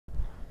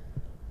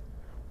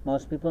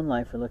Most people in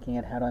life are looking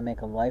at how do I make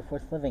a life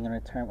worth living and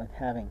return it worth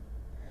having.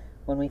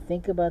 When we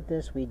think about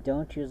this, we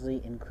don't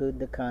usually include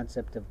the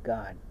concept of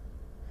God.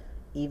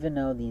 Even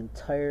though the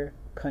entire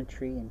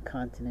country and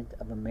continent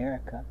of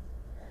America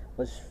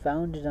was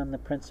founded on the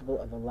principle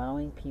of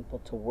allowing people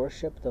to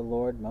worship the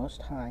Lord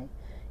Most High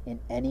in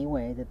any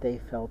way that they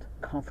felt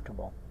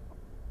comfortable.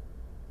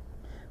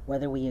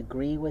 Whether we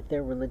agree with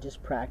their religious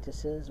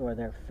practices or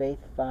their faith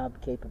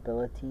fob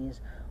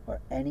capabilities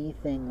or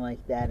anything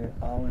like that at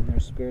all in their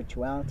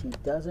spirituality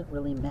doesn't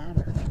really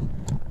matter.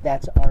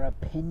 That's our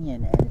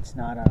opinion and it's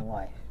not our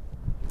life.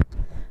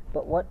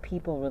 But what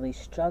people really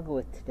struggle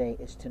with today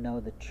is to know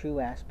the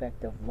true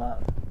aspect of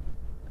love.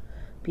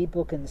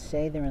 People can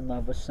say they're in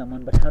love with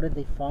someone, but how did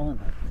they fall in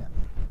love with them?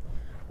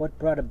 What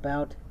brought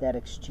about that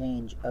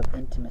exchange of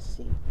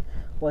intimacy?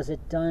 Was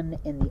it done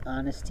in the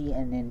honesty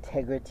and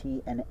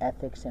integrity and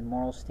ethics and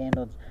moral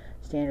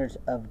standards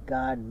of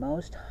God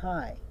Most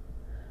High?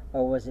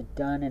 Or was it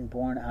done and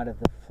born out of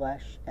the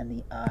flesh and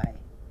the eye?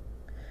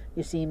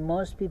 You see,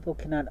 most people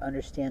cannot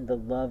understand the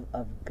love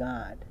of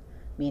God,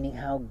 meaning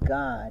how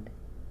God,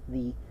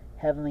 the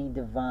heavenly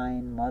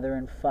divine mother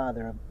and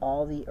father of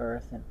all the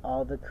earth and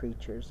all the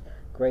creatures,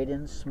 great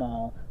and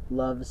small,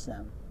 loves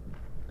them.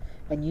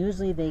 And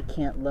usually they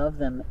can't love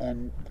them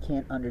and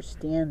can't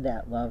understand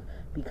that love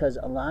because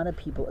a lot of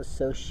people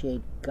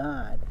associate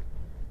God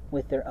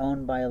with their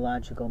own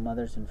biological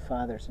mothers and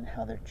fathers and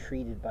how they're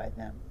treated by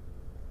them.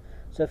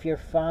 So if your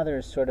father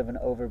is sort of an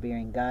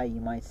overbearing guy,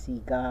 you might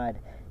see God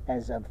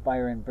as a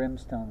fire and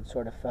brimstone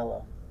sort of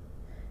fellow.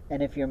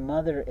 And if your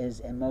mother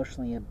is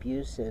emotionally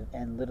abusive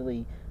and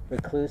literally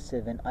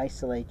reclusive and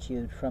isolates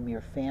you from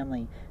your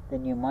family,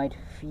 then you might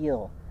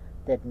feel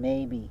that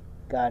maybe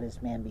God is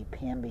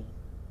mamby-pamby.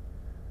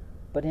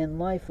 But in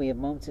life we have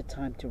moments of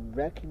time to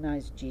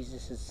recognize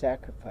Jesus'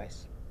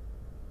 sacrifice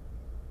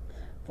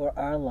for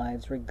our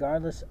lives,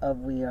 regardless of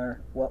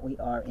what we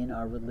are in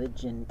our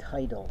religion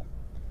title.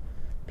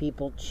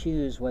 People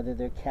choose whether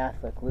they're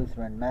Catholic,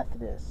 Lutheran,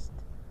 Methodist,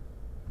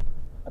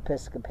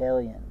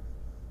 Episcopalian,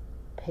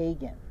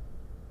 pagan,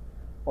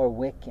 or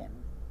Wiccan.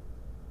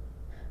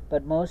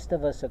 But most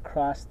of us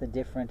across the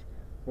different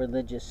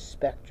religious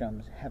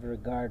spectrums have a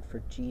regard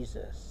for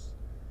Jesus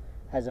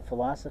as a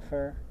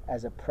philosopher,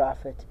 as a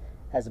prophet,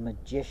 as a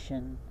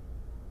magician,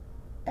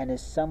 and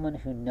as someone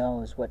who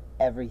knows what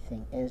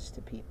everything is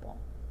to people.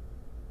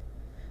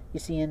 You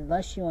see,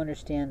 unless you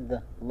understand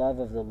the love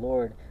of the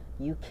Lord,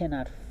 you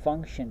cannot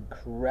function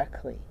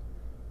correctly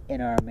in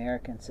our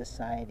American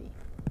society.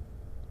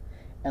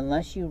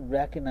 Unless you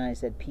recognize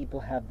that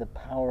people have the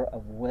power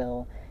of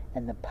will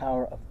and the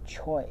power of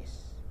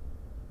choice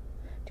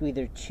to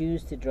either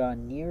choose to draw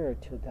nearer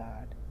to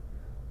God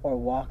or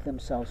walk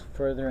themselves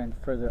further and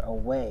further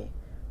away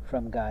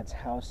from God's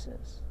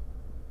houses.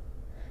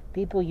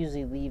 People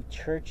usually leave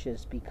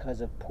churches because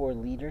of poor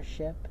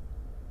leadership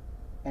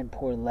and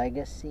poor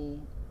legacy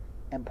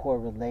and poor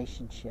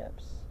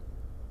relationships.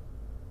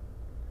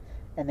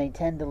 And they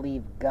tend to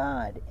leave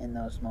God in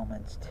those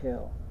moments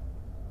too.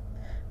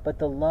 But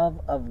the love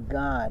of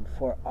God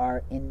for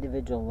our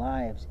individual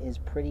lives is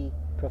pretty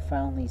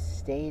profoundly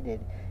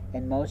stated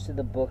in most of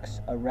the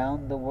books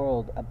around the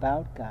world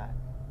about God,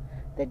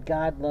 that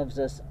God loves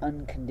us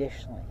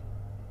unconditionally.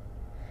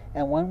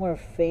 And when we're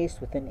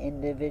faced with an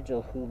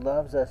individual who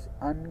loves us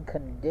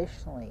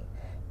unconditionally,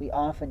 we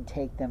often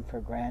take them for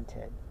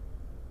granted.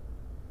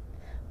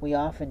 We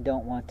often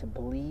don't want to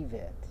believe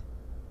it.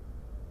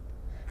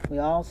 We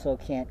also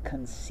can't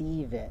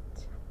conceive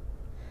it.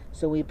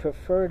 So we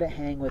prefer to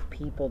hang with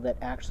people that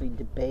actually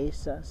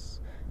debase us,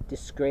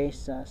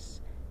 disgrace us,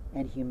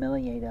 and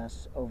humiliate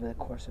us over the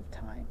course of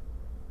time.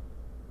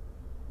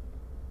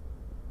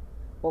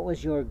 What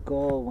was your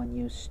goal when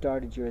you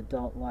started your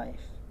adult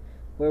life?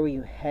 Where were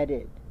you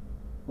headed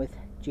with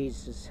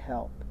Jesus'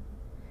 help?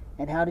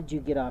 And how did you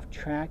get off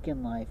track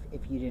in life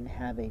if you didn't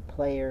have a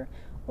player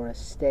or a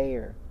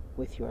stayer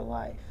with your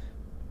life?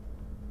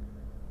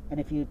 And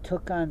if you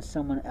took on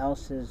someone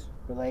else's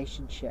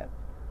relationship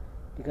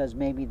because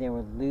maybe they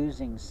were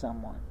losing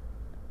someone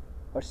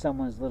or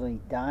someone's literally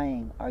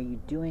dying, are you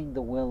doing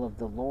the will of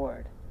the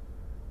Lord,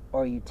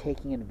 or are you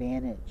taking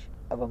advantage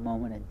of a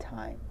moment in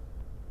time?